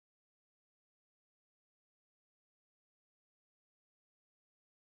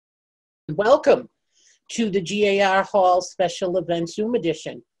Welcome to the GAR Hall Special Event Zoom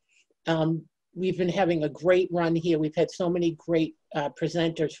Edition. We've been having a great run here. We've had so many great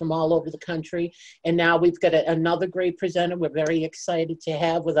presenters from all over the country, and now we've got another great presenter we're very excited to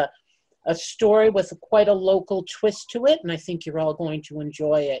have with a story with quite a local twist to it, and I think you're all going to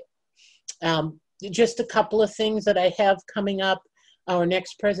enjoy it. Just a couple of things that I have coming up. Our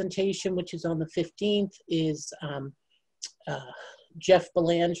next presentation, which is on the 15th, is Jeff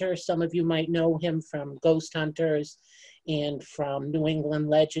Belanger. Some of you might know him from Ghost Hunters and from New England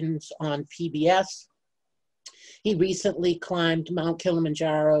Legends on PBS. He recently climbed Mount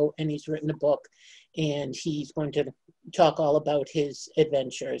Kilimanjaro, and he's written a book, and he's going to talk all about his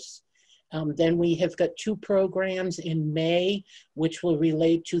adventures. Then we have got two programs in May, which will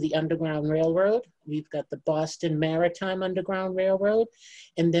relate to the Underground Railroad. We've got the Boston Maritime Underground Railroad,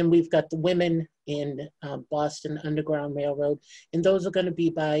 and then we've got the Women in Boston Underground Railroad. And those are going to be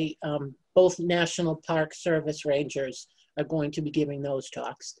by both National Park Service Rangers are going to be giving those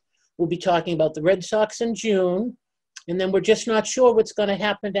talks. We'll be talking about the Red Sox in June, and then we're just not sure what's going to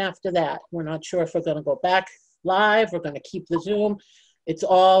happen after that. We're not sure if we're going to go back live, we're going to keep the Zoom. It's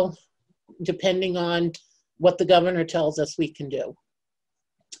all depending on what the governor tells us we can do.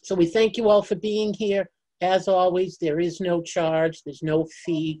 So we thank you all for being here. As always, there is no charge, there's no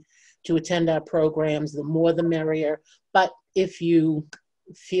fee to attend our programs. The more the merrier. But if you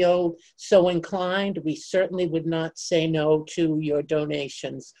feel so inclined, we certainly would not say no to your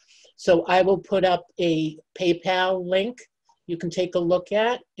donations. So I will put up a PayPal link you can take a look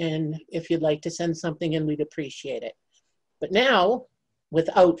at, and if you'd like to send something in, we'd appreciate it. But now,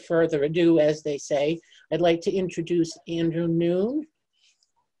 without further ado, as they say, I'd like to introduce Andrew Noon.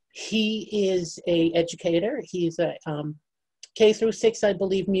 He is an educator. He's a K through 6, I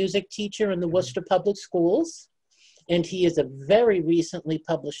believe, music teacher in the Worcester Public Schools. And he is a very recently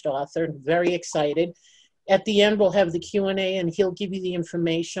published author, very excited. At the end, we'll have the Q&A, and he'll give you the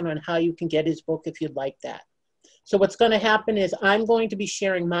information on how you can get his book if you'd like that. So what's going to happen is I'm going to be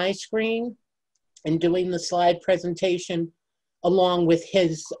sharing my screen and doing the slide presentation along with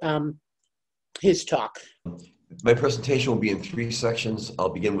his talk. My presentation will be in 3 sections. I'll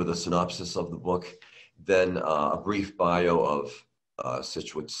begin with a synopsis of the book, then a brief bio of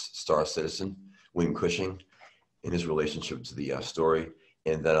Scituate's star citizen, William Cushing, and his relationship to the story,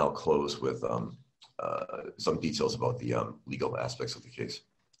 and then I'll close with some details about the legal aspects of the case.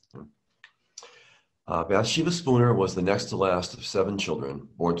 Bathsheba Spooner was the next to last of 7 children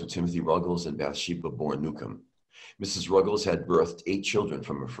born to Timothy Ruggles and Bathsheba born Newcomb. Mrs. Ruggles had birthed 8 children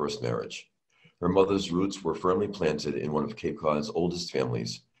from her first marriage. Her mother's roots were firmly planted in one of Cape Cod's oldest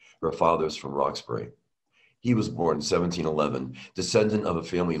families, her father's from Roxbury. He was born in 1711, descendant of a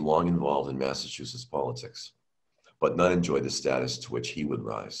family long involved in Massachusetts politics, but none enjoyed the status to which he would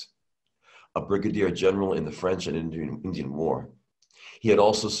rise. A brigadier general in the French and Indian War, he had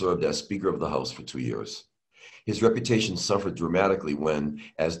also served as Speaker of the House for 2 years. His reputation suffered dramatically when,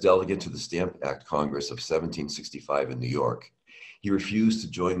 as delegate to the Stamp Act Congress of 1765 in New York, he refused to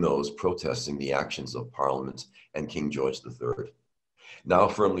join those protesting the actions of Parliament and King George III. Now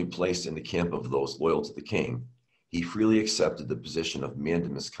firmly placed in the camp of those loyal to the king, he freely accepted the position of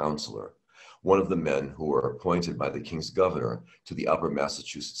mandamus counselor, one of the men who were appointed by the king's governor to the Upper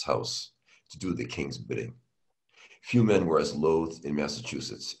Massachusetts House to do the king's bidding. Few men were as loathed in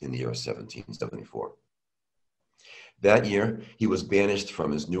Massachusetts in the year 1774. That year, he was banished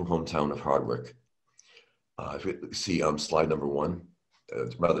from his new hometown of Hardwick. If you see slide number 1,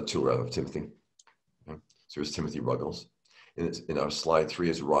 rather 2, of Timothy. Okay. So here's Timothy Ruggles. In our slide 3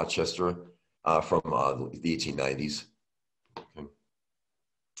 is Rochester from the 1890s. Okay.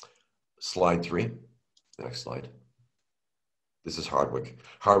 Slide 3, the next slide. This is Hardwick.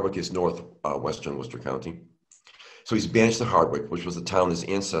 Hardwick is northwestern Worcester County. So he's banished to Hardwick, which was the town his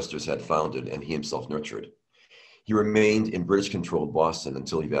ancestors had founded and he himself nurtured. He remained in British-controlled Boston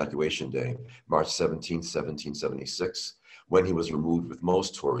until Evacuation Day, March 17, 1776, when he was removed with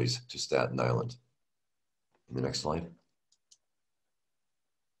most Tories to Staten Island. In the next slide.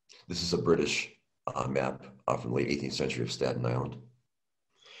 This is a British map from the late 18th century of Staten Island.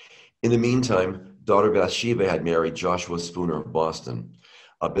 In the meantime, daughter Bathsheba had married Joshua Spooner of Boston,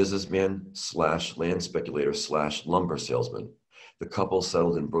 a businessman / land speculator / lumber salesman. The couple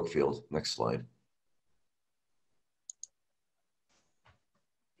settled in Brookfield. Next slide.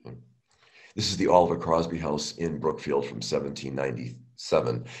 This is the Oliver Crosby house in Brookfield from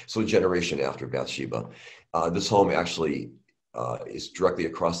 1797, so a generation after Bathsheba. This home actually is directly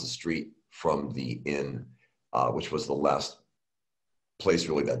across the street from the inn, which was the last place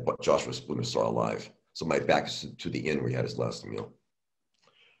really that Joshua Spooner saw alive. So my back is to the inn where he had his last meal.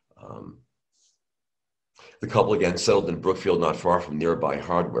 Um, the couple again settled in Brookfield, not far from nearby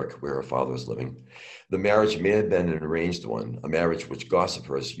Hardwick, where her father was living. The marriage may have been an arranged one, a marriage which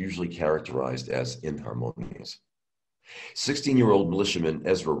gossipers usually characterized as inharmonious. 16-year-old militiaman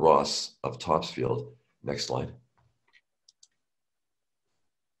Ezra Ross of Topsfield, next slide.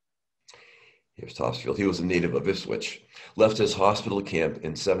 Here's Topsfield. He was a native of Ipswich, left his hospital camp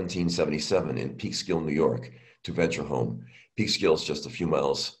in 1777 in Peekskill, New York, to venture home. Peekskill is just a few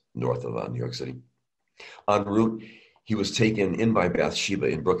miles north of New York City. En route, he was taken in by Bathsheba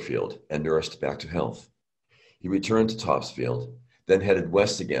in Brookfield and nursed back to health. He returned to Topsfield, then headed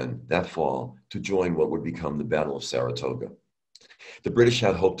west again that fall to join what would become the Battle of Saratoga. The British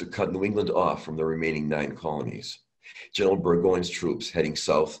had hoped to cut New England off from the remaining 9 colonies. General Burgoyne's troops heading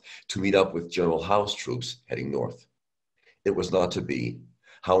south to meet up with General Howe's troops heading north. It was not to be.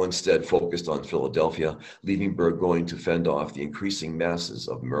 Howe instead focused on Philadelphia, leaving Burgoyne to fend off the increasing masses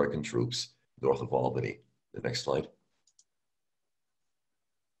of American troops north of Albany. The next slide.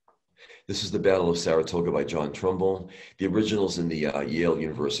 This is the Battle of Saratoga by John Trumbull. The original is in the Yale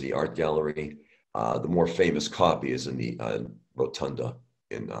University Art Gallery. The more famous copy is in the Rotunda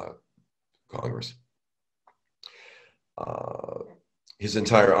in Congress. His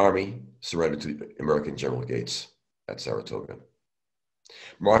entire army surrendered to American General Gates at Saratoga.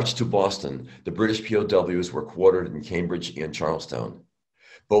 Marched to Boston, the British POWs were quartered in Cambridge and Charlestown.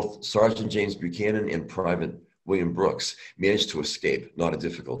 Both Sergeant James Buchanan and Private William Brooks managed to escape, not a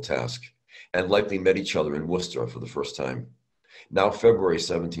difficult task, and likely met each other in Worcester for the first time. Now February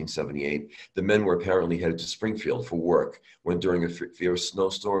 1778, the men were apparently headed to Springfield for work when during a fierce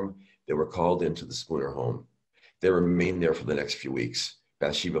snowstorm, they were called into the Spooner home. They remained there for the next few weeks,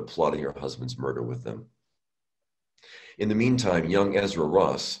 Bathsheba plotting her husband's murder with them. In the meantime, young Ezra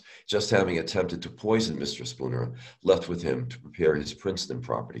Ross, just having attempted to poison Mr. Spooner, left with him to prepare his Princeton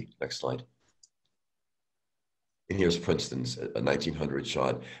property. Next slide. And here's Princeton's, a 1900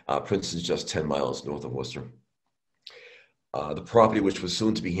 shot. Princeton's just 10 miles north of Worcester. The property, which was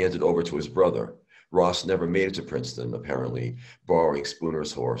soon to be handed over to his brother. Ross never made it to Princeton, apparently, borrowing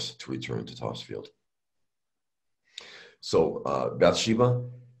Spooner's horse to return to Topsfield. So Bathsheba,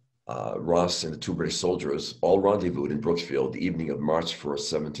 Ross, and the 2 British soldiers all rendezvoused in Brookfield the evening of March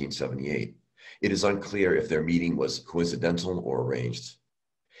 1st, 1778. It is unclear if their meeting was coincidental or arranged.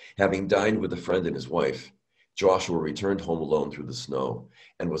 Having dined with a friend and his wife, Joshua returned home alone through the snow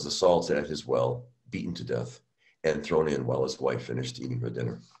and was assaulted at his well, beaten to death, and thrown in while his wife finished eating her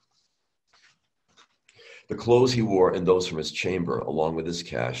dinner. The clothes he wore and those from his chamber, along with his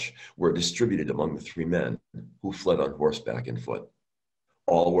cash, were distributed among the 3 men who fled on horseback and foot.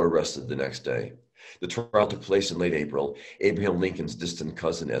 All were arrested the next day. The trial took place in late April. Abraham Lincoln's distant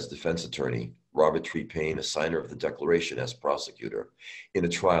cousin as defense attorney, Robert Treat Paine, a signer of the Declaration as prosecutor, in a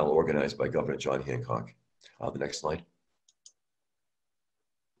trial organized by Governor John Hancock. The next slide.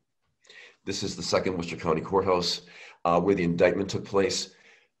 This is the 2nd Worcester County Courthouse where the indictment took place.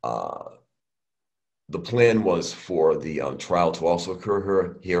 The plan was for the trial to also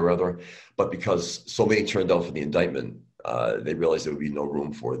occur here, but because so many turned out for the indictment, they realized there would be no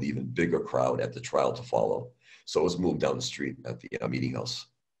room for the even bigger crowd at the trial to follow. So it was moved down the street at the meeting house.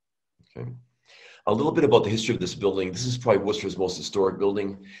 Okay. A little bit about the history of this building. This is probably Worcester's most historic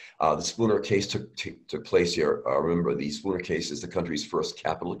building. The Spooner case took place here. Remember, the Spooner case is the country's first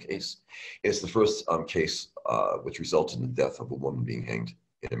capital case. It's the first case which resulted in the death of a woman being hanged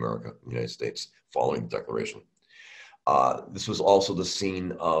in America, in the United States, following the Declaration. This was also the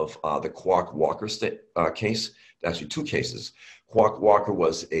scene of the Quock Walker case. Actually, 2 cases. Quock Walker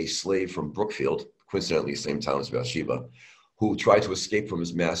was a slave from Brookfield, coincidentally the same town as Bathsheba, who tried to escape from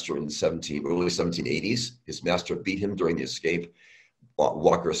his master in the early 1780s. His master beat him during the escape.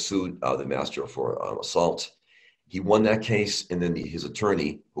 Walker sued the master for assault. He won that case, and then his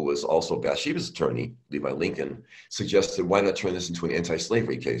attorney, who was also Bathsheba's attorney, Levi Lincoln, suggested, why not turn this into an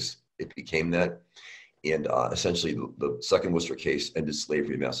anti-slavery case? It became that, and essentially the 2nd Worcester case ended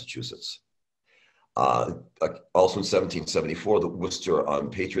slavery in Massachusetts. Also in 1774, the Worcester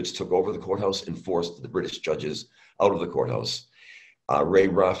Patriots took over the courthouse and forced the British judges out of the courthouse. Ray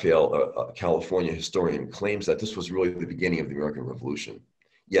Raphael, a California historian, claims that this was really the beginning of the American Revolution.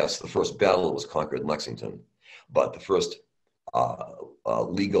 Yes, the first battle was conquered in Lexington, but the first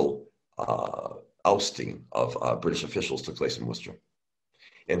legal ousting of British officials took place in Worcester.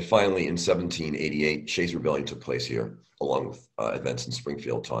 And finally, in 1788, Shays' Rebellion took place here, along with events in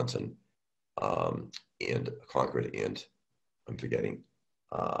Springfield, Taunton, and Concord, and I'm forgetting,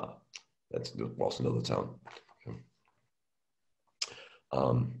 that's also another town.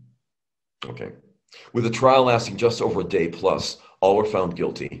 Okay. With the trial lasting just over a day plus, All were found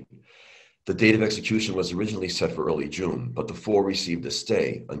guilty. The date of execution was originally set for early June, but the four received a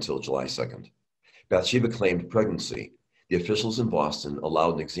stay until July 2nd. Bathsheba claimed pregnancy. The officials in Boston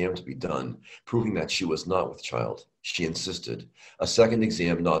allowed an exam to be done, proving that she was not with child. She insisted. A second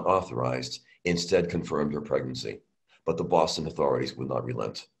exam, not authorized, instead confirmed her pregnancy, but the Boston authorities would not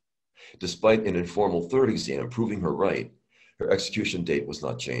relent. Despite an informal third exam proving her right, her execution date was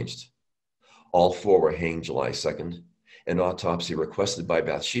not changed. All four were hanged July 2nd. An autopsy requested by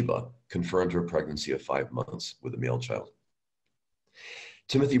Bathsheba confirmed her pregnancy of 5 months with a male child.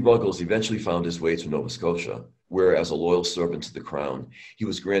 Timothy Ruggles eventually found his way to Nova Scotia, where, as a loyal servant to the crown, he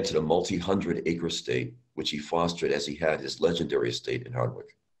was granted a multi-hundred-acre estate, which he fostered as he had his legendary estate in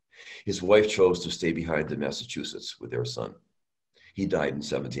Hardwick. His wife chose to stay behind in Massachusetts with their son. He died in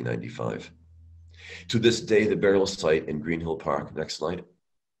 1795. To this day, the burial site in Green Hill Park, next slide,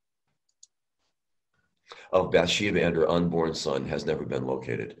 of Bathsheba and her unborn son has never been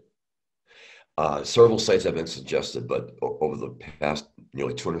located. Several sites have been suggested, but over the past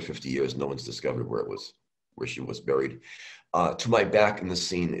nearly 250 years, no one's discovered where she was buried. To my back in the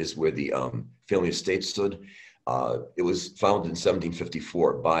scene is where the family estate stood. It was founded in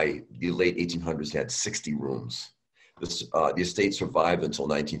 1754. By the late 1800s, it had 60 rooms. The estate survived until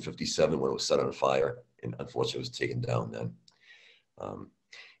 1957 when it was set on fire, and unfortunately it was taken down then.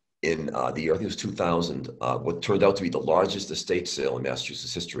 In the year, I think it was 2000, what turned out to be the largest estate sale in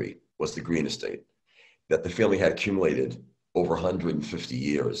Massachusetts history was the Green Estate, that the family had accumulated over 150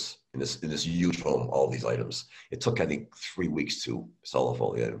 years in this huge home, all these items. It took, I think, 3 weeks to sell off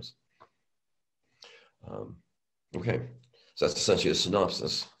all the items. Okay, so that's essentially a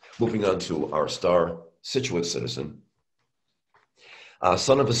synopsis. Moving on to our star Scituate citizen.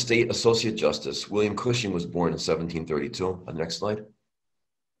 Son of a state associate justice, William Cushing was born in 1732. Next slide.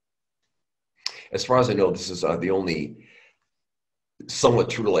 As far as I know, this is the only somewhat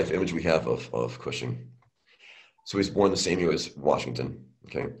true-to-life image we have of Cushing. So he was born the same year as Washington.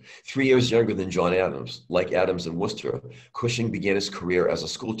 Okay, 3 years younger than John Adams. Like Adams in Worcester, Cushing began his career as a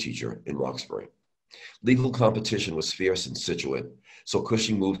school teacher in Roxbury. Legal competition was fierce in Scituate, so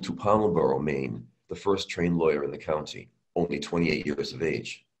Cushing moved to Palmerboro, Maine, the first trained lawyer in the county, only 28 years of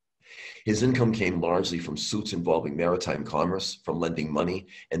age. His income came largely from suits involving maritime commerce, from lending money,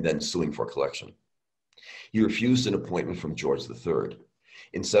 and then suing for collection. He refused an appointment from George III.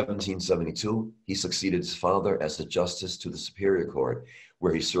 In 1772, he succeeded his father as a justice to the Superior Court,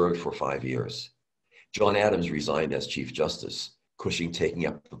 where he served for 5 years. John Adams resigned as Chief Justice, Cushing taking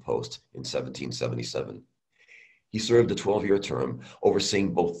up the post in 1777. He served a 12-year term,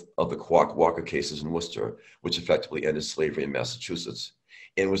 overseeing both of the Quock Walker cases in Worcester, which effectively ended slavery in Massachusetts,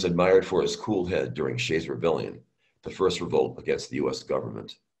 and was admired for his cool head during Shays' Rebellion, the first revolt against the U.S.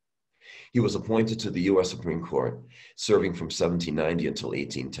 government. He was appointed to the U.S. Supreme Court, serving from 1790 until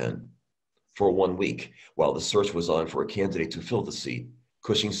 1810. For 1 week, while the search was on for a candidate to fill the seat,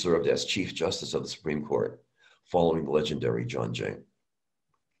 Cushing served as Chief Justice of the Supreme Court, following the legendary John Jay.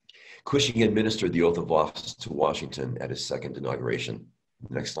 Cushing administered the oath of office to Washington at his second inauguration.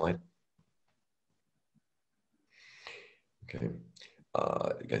 Next slide. Okay.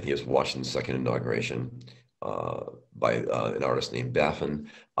 Again, here's Washington's second inauguration by an artist named Baffin.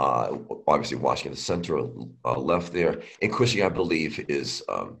 Obviously, Washington, the center left there. And Cushing, I believe, is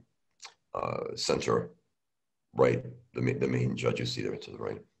center right, the main judge you see there to the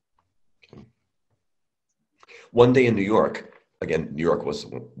right. Okay. One day in New York, again, New York was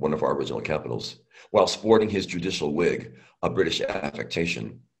one of our original capitals, while sporting his judicial wig, a British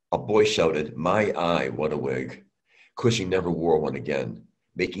affectation, a boy shouted, "My eye, what a wig." Cushing never wore one again,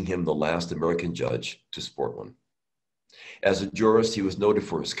 making him the last American judge to sport one. As a jurist, he was noted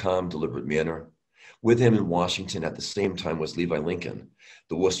for his calm, deliberate manner. With him in Washington at the same time was Levi Lincoln,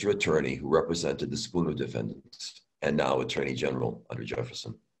 the Worcester attorney who represented the Spooner defendants, and now Attorney General under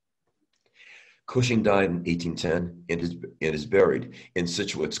Jefferson. Cushing died in 1810 and is buried in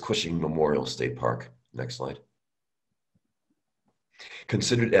Scituate's Cushing Memorial State Park. Next slide.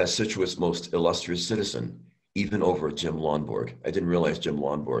 Considered as Scituate's most illustrious citizen, even over Jim Lonborg. I didn't realize Jim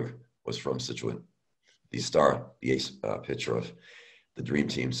Lonborg was from Scituate, the ace pitcher of the Dream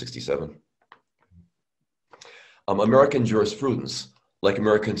Team, 67. American jurisprudence, like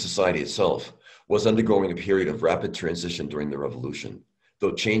American society itself, was undergoing a period of rapid transition during the Revolution,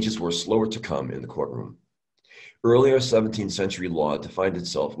 though changes were slower to come in the courtroom. Earlier 17th century law defined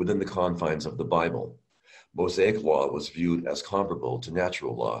itself within the confines of the Bible. Mosaic law was viewed as comparable to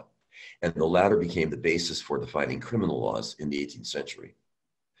natural law, and the latter became the basis for defining criminal laws in the 18th century.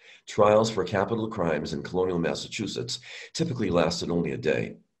 Trials for capital crimes in colonial Massachusetts typically lasted only a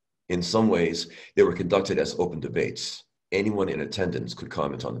day. In some ways, they were conducted as open debates. anyone in attendance could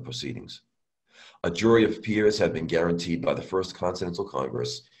comment on the proceedings. A jury of peers had been guaranteed by the First Continental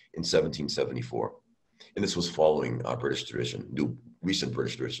Congress in 1774, and this was following British tradition, recent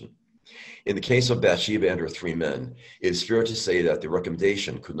British tradition. In the case of Bathsheba and her three men, it is fair to say that the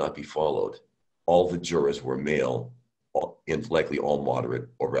recommendation could not be followed. All the jurors were male, and likely all moderate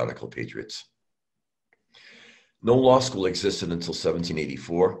or radical patriots. No law school existed until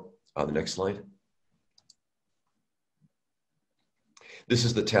 1784. The next slide. This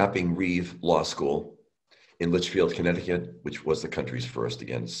is the Tapping Reeve Law School in Litchfield, Connecticut, which was the country's first.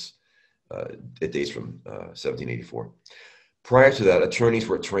 Again, it dates from 1784. Prior to that, attorneys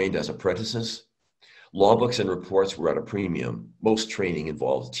were trained as apprentices. Law books and reports were at a premium. Most training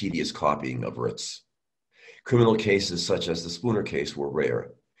involved tedious copying of writs. Criminal cases such as the Spooner case were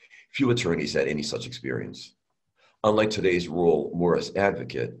rare. Few attorneys had any such experience. Unlike today's role more as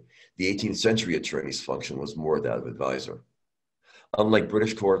advocate, the 18th century attorney's function was more that of advisor. Unlike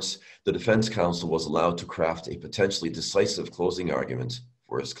British courts, the defense counsel was allowed to craft a potentially decisive closing argument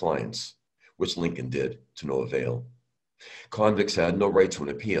for his clients, which Lincoln did to no avail. Convicts had no right to an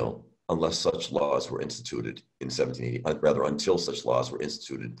appeal unless such laws were instituted in until such laws were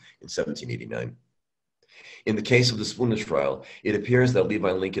instituted in 1789. In the case of the Spooner trial, it appears that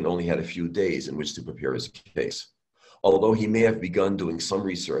Levi Lincoln only had a few days in which to prepare his case. Although he may have begun doing some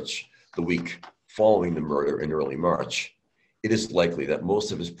research the week following the murder in early March, it is likely that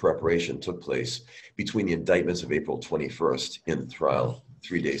most of his preparation took place between the indictments of April 21st and the trial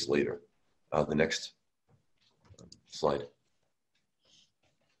 3 days later. The next slide.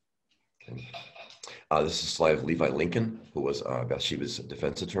 Okay. This is a slide of Levi Lincoln, who was Bathsheba's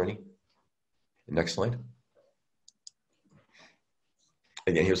defense attorney. Next slide.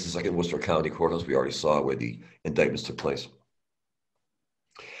 Again, here's the second Worcester County Courthouse we already saw where the indictments took place.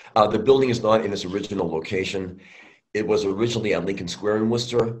 The building is not in its original location. It was originally at Lincoln Square in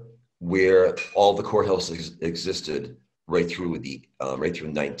Worcester, where all the courthouses existed right through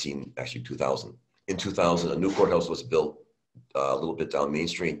 2000. In 2000, a new courthouse was built a little bit down Main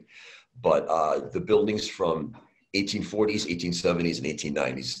Street, but the buildings from 1840s, 1870s, and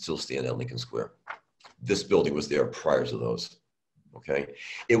 1890s still stand at Lincoln Square. This building was there prior to those. Okay,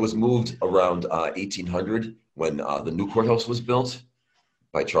 it was moved around 1800 when the new courthouse was built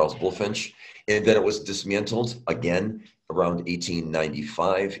by Charles Bulfinch, and then it was dismantled again around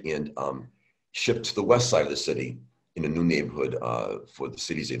 1895 and shipped to the west side of the city in a new neighborhood for the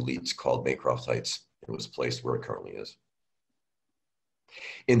city's elites called Bancroft Heights. It was placed where it currently is.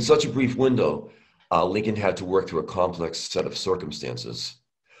 In such a brief window, Lincoln had to work through a complex set of circumstances.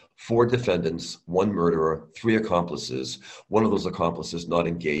 4 defendants, 1 murderer, 3 accomplices, one of those accomplices not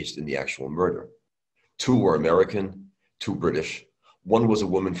engaged in the actual murder. 2 were American, 2 British, 1 was a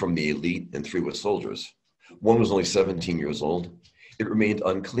woman from the elite, and 3 were soldiers. 1 was only 17 years old. It remained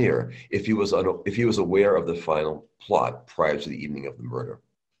unclear if he was aware of the final plot prior to the evening of the murder.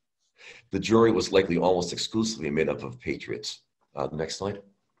 The jury was likely almost exclusively made up of patriots. Next slide.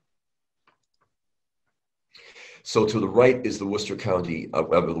 So to the right is the Worcester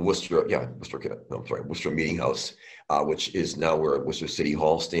Worcester Meeting House, which is now where Worcester City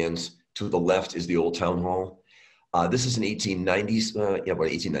Hall stands. To the left is the old town hall. This is an 1890s, about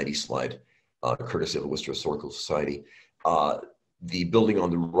 1890 slide, courtesy of the Worcester Historical Society. The building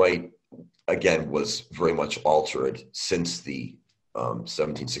on the right, again, was very much altered since the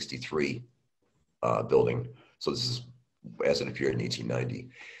 1763 building. So this is as it appeared in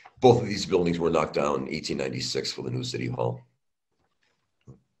 1890. Both of these buildings were knocked down in 1896 for the new city hall.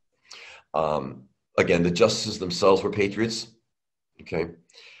 Again, the justices themselves were patriots. Okay,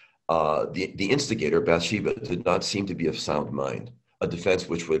 the instigator, Bathsheba, did not seem to be of sound mind, a defense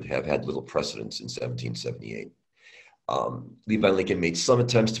which would have had little precedence in 1778. Levi Lincoln made some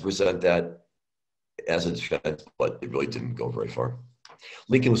attempts to present that as a defense, but it really didn't go very far.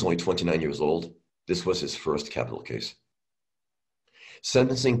 Lincoln was only 29 years old. This was his first capital case.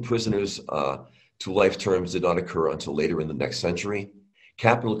 Sentencing prisoners to life terms did not occur until later in the next century.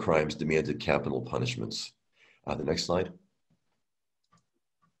 Capital crimes demanded capital punishments. The next slide.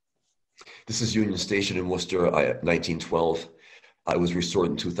 This is Union Station in Worcester, 1912. It was restored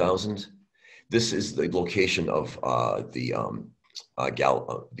in 2000. This is the location of the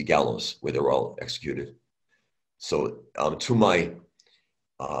gallows where they were all executed. So to my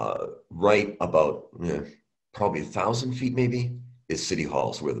right, about probably 1,000 feet maybe, is City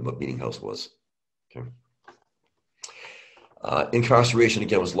Hall, where the meeting house was. Okay. Incarceration,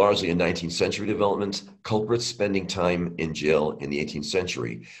 again, was largely a 19th century development. Culprits spending time in jail in the 18th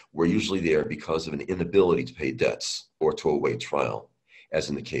century were usually there because of an inability to pay debts or to await trial, as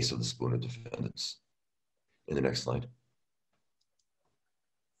in the case of the Spooner defendants. In the next slide.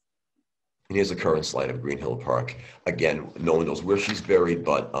 And here's a current slide of Green Hill Park. Again, no one knows where she's buried,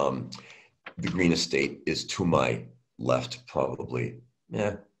 but the Green Estate is to my left, probably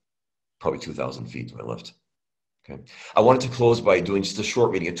 2,000 feet to my left. Okay. I wanted to close by doing just a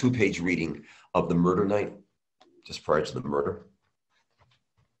short reading, a 2-page reading of the murder night, just prior to the murder.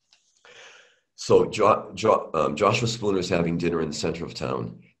 So Joshua Spooner is having dinner in the center of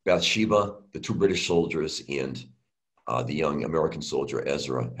town. Bathsheba, the 2 British soldiers, and the young American soldier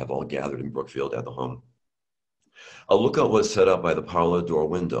Ezra have all gathered in Brookfield at the home. A lookout was set up by the parlor door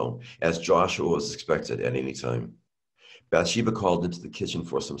window, as Joshua was expected at any time. Bathsheba called into the kitchen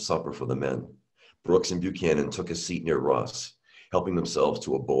for some supper for the men. Brooks and Buchanan took a seat near Ross, helping themselves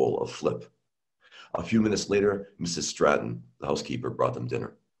to a bowl of flip. A few minutes later, Mrs. Stratton, the housekeeper, brought them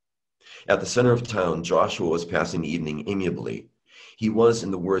dinner. At the center of town, Joshua was passing the evening amiably. He was,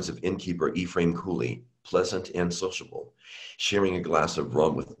 in the words of innkeeper Ephraim Cooley, pleasant and sociable, sharing a glass of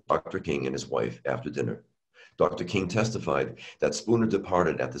rum with Dr. King and his wife after dinner. Dr. King testified that Spooner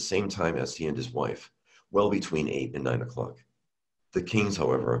departed at the same time as he and his wife, well between 8 and 9 o'clock. The Kings,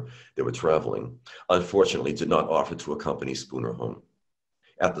 however, they were traveling, unfortunately did not offer to accompany Spooner home.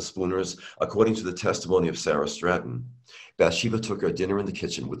 At the Spooners, according to the testimony of Sarah Stratton, Bathsheba took her dinner in the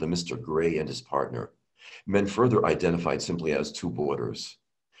kitchen with a Mr. Gray and his partner, men further identified simply as 2 boarders.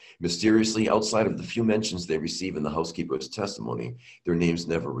 Mysteriously, outside of the few mentions they receive in the housekeeper's testimony, their names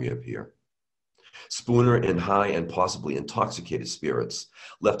never reappear. Spooner, in high and possibly intoxicated spirits,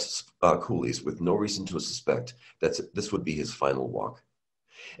 left Cooley's with no reason to suspect that this would be his final walk.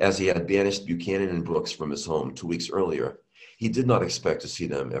 As he had banished Buchanan and Brooks from his home 2 weeks earlier, he did not expect to see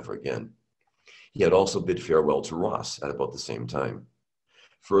them ever again. He had also bid farewell to Ross at about the same time.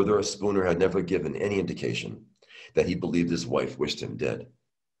 Further, Spooner had never given any indication that he believed his wife wished him dead.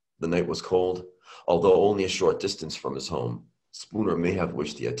 The night was cold. Although only a short distance from his home, Spooner may have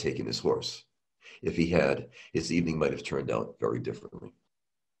wished he had taken his horse. If he had, his evening might have turned out very differently.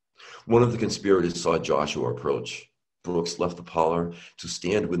 One of the conspirators saw Joshua approach. Brooks left the parlor to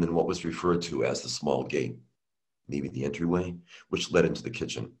stand within what was referred to as the small gate, maybe the entryway, which led into the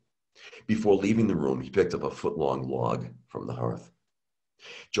kitchen. Before leaving the room, he picked up a foot-long log from the hearth.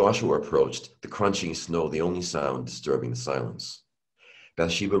 Joshua approached, the crunching snow the only sound disturbing the silence.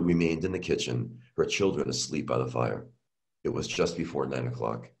 Bathsheba remained in the kitchen, her children asleep by the fire. It was just before 9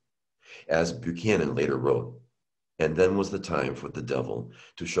 o'clock. As Buchanan later wrote, and then was the time for the devil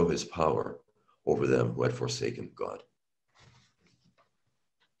to show his power over them who had forsaken God.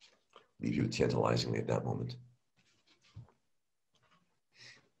 Leave you tantalizingly at that moment.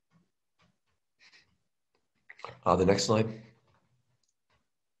 The next slide.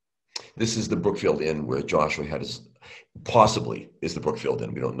 This is the Brookfield Inn where Joshua had his, possibly is the Brookfield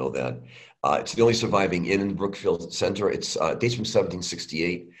Inn. We don't know that. It's the only surviving inn in the Brookfield Center. It's dates from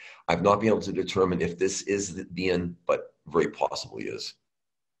 1768. I've not been able to determine if this is the inn, but very possibly is.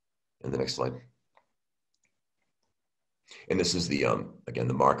 And the next slide. And this is the, again,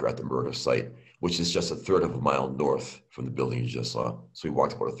 the marker at the murder site, which is just a third of a mile north from the building you just saw. So we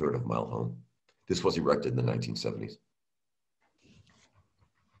walked about a third of a mile home. This was erected in the 1970s.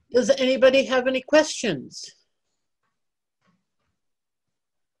 Does anybody have any questions?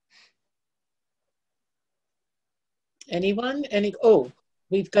 Anyone? Oh,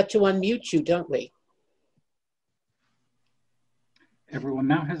 we've got to unmute you, don't we? Everyone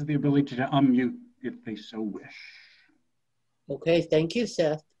now has the ability to unmute if they so wish. Okay, thank you,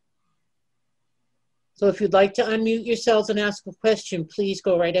 Seth. So if you'd like to unmute yourselves and ask a question, please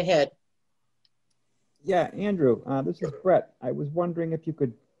go right ahead. Yeah, Andrew, this is Brett. I was wondering if you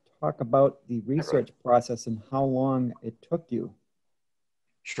could talk about the research process and how long it took you.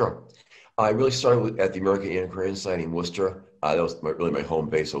 Sure. I really started at the American Antiquarian Society in Worcester. That was really my home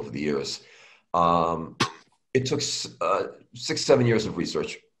base over the years. It took 6-7 years of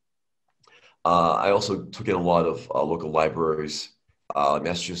research. I also took in a lot of local libraries,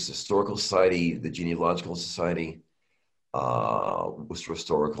 Massachusetts Historical Society, the Genealogical Society, Worcester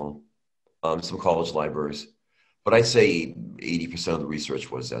Historical, some college libraries. But I'd say 80% of the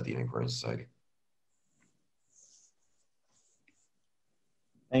research was at the Antiquarian Society.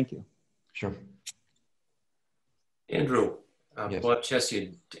 Thank you. Sure. Andrew, Yes. Bob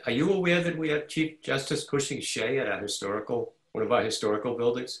Chessie, are you aware that we have Chief Justice Cushing Shea at one of our historical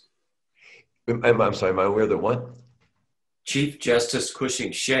buildings? I'm sorry, am I aware that what? Chief Justice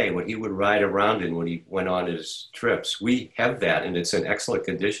Cushing Shea, what he would ride around in when he went on his trips. We have that, and it's in excellent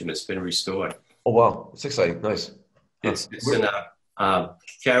condition. It's been restored. Oh, wow. It's exciting. Nice. It's in a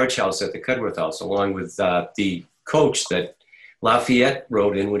carriage house at the Cudworth House, along with the coach that Lafayette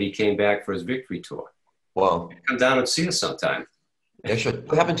rode in when he came back for his victory tour. Wow. Come down and see us sometime. Yeah, sure.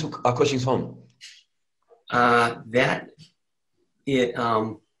 What happened to Cushing's home? Trying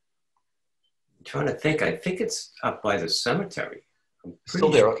to think. I think it's up by the cemetery. I'm Still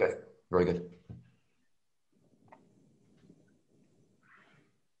pretty there. sure. Okay. Very good.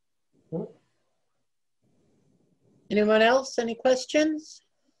 Anyone else? Any questions?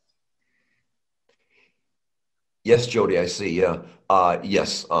 Yes, Jody, I see. Yeah.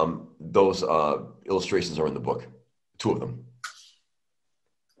 Yes. Those illustrations are in the book. 2 of them.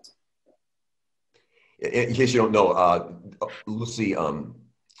 In case you don't know, Lucy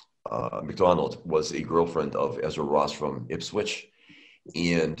McDonald was a girlfriend of Ezra Ross from Ipswich,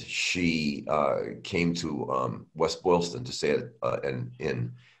 and she came to West Boylston to stay at an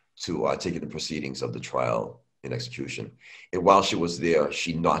inn to take in the proceedings of the trial and execution. And while she was there,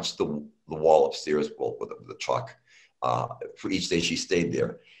 she notched the wall upstairs with the chalk. For each day she stayed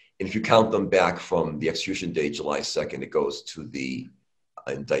there. And if you count them back from the execution date, July 2nd, it goes to the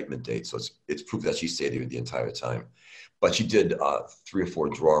indictment date. So it's proof that she stayed there the entire time. But she did 3 or 4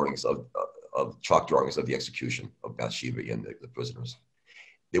 drawings of chalk drawings of the execution of Bathsheba and the prisoners.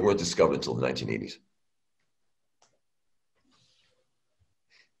 They weren't discovered until the 1980s.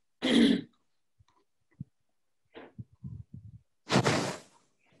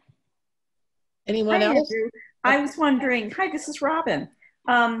 Anyone Hi, else? Andrew. I was wondering, hi, this is Robin.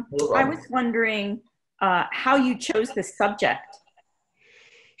 Hello, I Robin. was wondering how you chose this subject.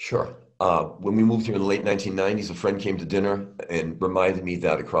 Sure. When we moved here in the late 1990s, a friend came to dinner and reminded me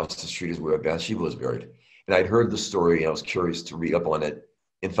that across the street is where Bathsheba was buried. And I'd heard the story, and I was curious to read up on it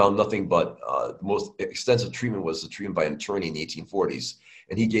and found nothing but the most extensive treatment was the treatment by an attorney in the 1840s.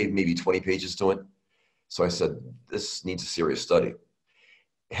 And he gave maybe 20 pages to it. So I said, this needs a serious study.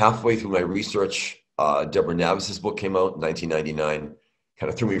 Halfway through my research, Deborah Navis's book came out in 1999,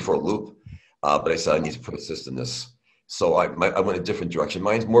 kind of threw me for a loop. But I said, I need to put a cyst in this. So I went a different direction.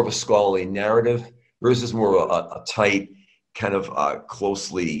 Mine's more of a scholarly narrative. Hers is more of a tight, kind of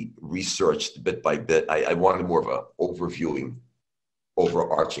closely researched bit by bit. I wanted more of an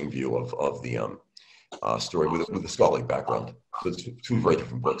overarching view of the story with a scholarly background. So it's 2 very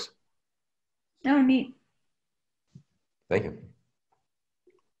different books. Oh, neat. Thank you.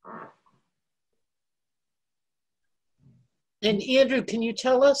 And Andrew, can you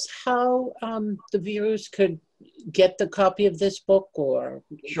tell us how the viewers could get the copy of this book, or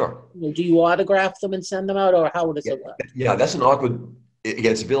Sure. do you autograph them and send them out, or how does it work? Yeah, that's an awkward.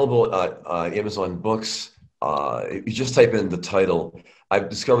 Again, it's available at Amazon Books. If you just type in the title, I've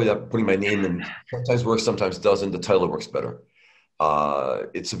discovered that putting my name in sometimes works, sometimes doesn't. The title works better.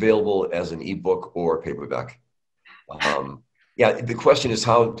 It's available as an ebook or paperback. Yeah, the question is,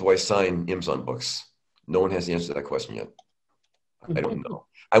 how do I sign Amazon Books? No one has the answer to that question yet. I don't know.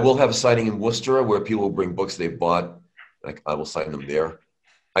 I will have a signing in Worcester where people will bring books they've bought. Like, I will sign them there.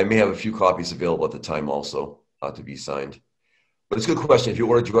 I may have a few copies available at the time also to be signed. But it's a good question. If you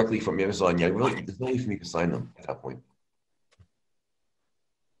order directly from Amazon, yeah, really, there's no need for me to sign them at that point.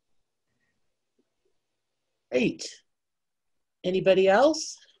 Great. Anybody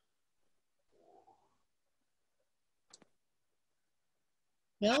else?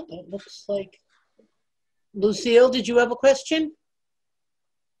 Well, it looks like. Lucille, did you have a question?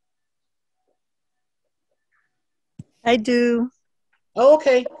 I do. Oh,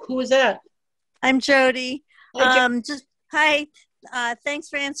 okay. Who was that? I'm Jody. Hi, Jo- Hi. Thanks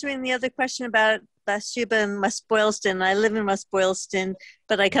for answering the other question about Bathsheba and West Boylston. I live in West Boylston,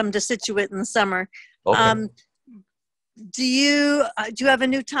 but I come to Scituate in the summer. Okay. Do you have a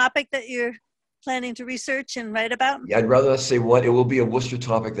new topic that you're planning to research and write about? Yeah, I'd rather not say what. It will be a Worcester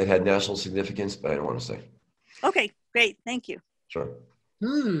topic that had national significance, but I don't want to say. Okay, great. Thank you. Sure.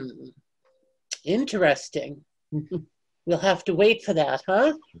 Interesting. We'll have to wait for that,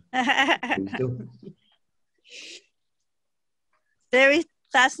 huh? Please do. Very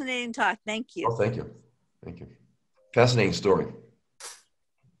fascinating talk. Thank you. Oh, thank you. Thank you. Fascinating story.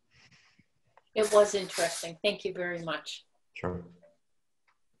 It was interesting. Thank you very much. Sure.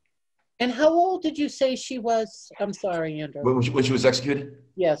 And how old did you say she was? I'm sorry, Andrew. When she was executed?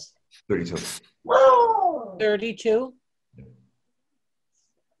 Yes. 32. 32?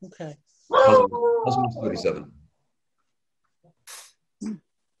 Okay. Husband was 37.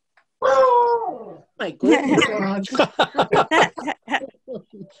 My goodness.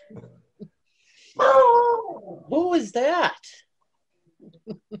 Who is that?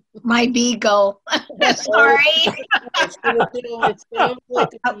 My beagle. Sorry. It sounds like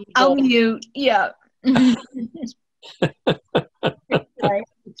a I'll beagle. mute. Yeah.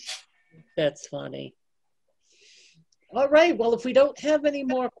 That's funny. All right. Well, if we don't have any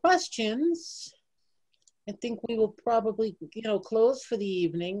more questions, I think we will probably, close for the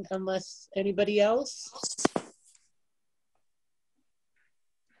evening unless anybody else.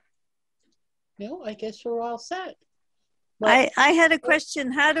 No, I guess we're all set. Well, I had a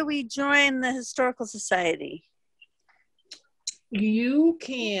question. How do we join the Historical Society? you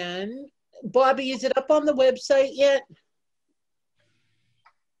can, Bobby, is it up on the website yet?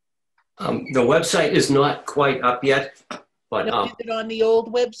 The website is not quite up yet, but No, is it on the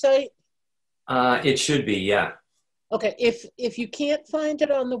old website? it should be, yeah. Okay, if you can't find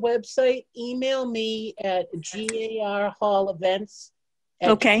it on the website, email me at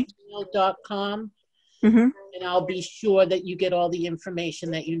garhallevents@gmail.com, Mm-hmm. and I'll be sure that you get all the information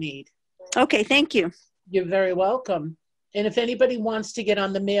that you need. Okay, thank you. You're very welcome. And if anybody wants to get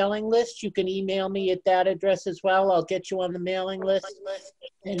on the mailing list, you can email me at that address as well. I'll get you on the mailing list,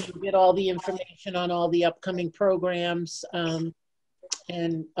 and you'll get all the information on all the upcoming programs and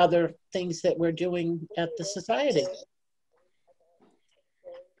other things that we're doing at the Society.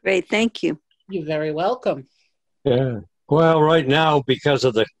 Great, thank you. You're very welcome. Yeah. Well, right now, because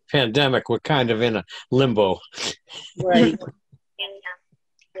of the pandemic, we're kind of in a limbo. Right.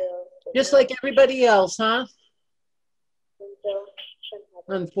 Just like everybody else, huh?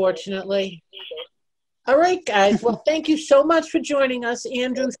 Unfortunately. All right, guys. Well, thank you so much for joining us.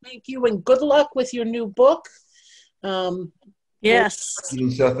 Andrew, thank you, and good luck with your new book. Yes.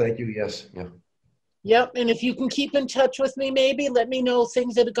 Seth, thank you. Yes. Yeah. Yep, and if you can keep in touch with me, maybe let me know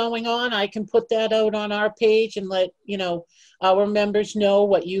things that are going on. I can put that out on our page and let our members know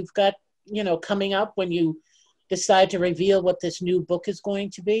what you've got coming up when you decide to reveal what this new book is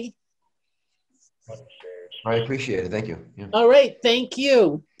going to be. I appreciate it. Thank you. Yeah. All right, thank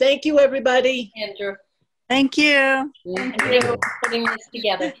you everybody. Andrew. Thank you. And thank you for putting this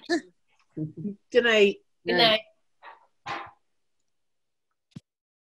together. Good night. Good night.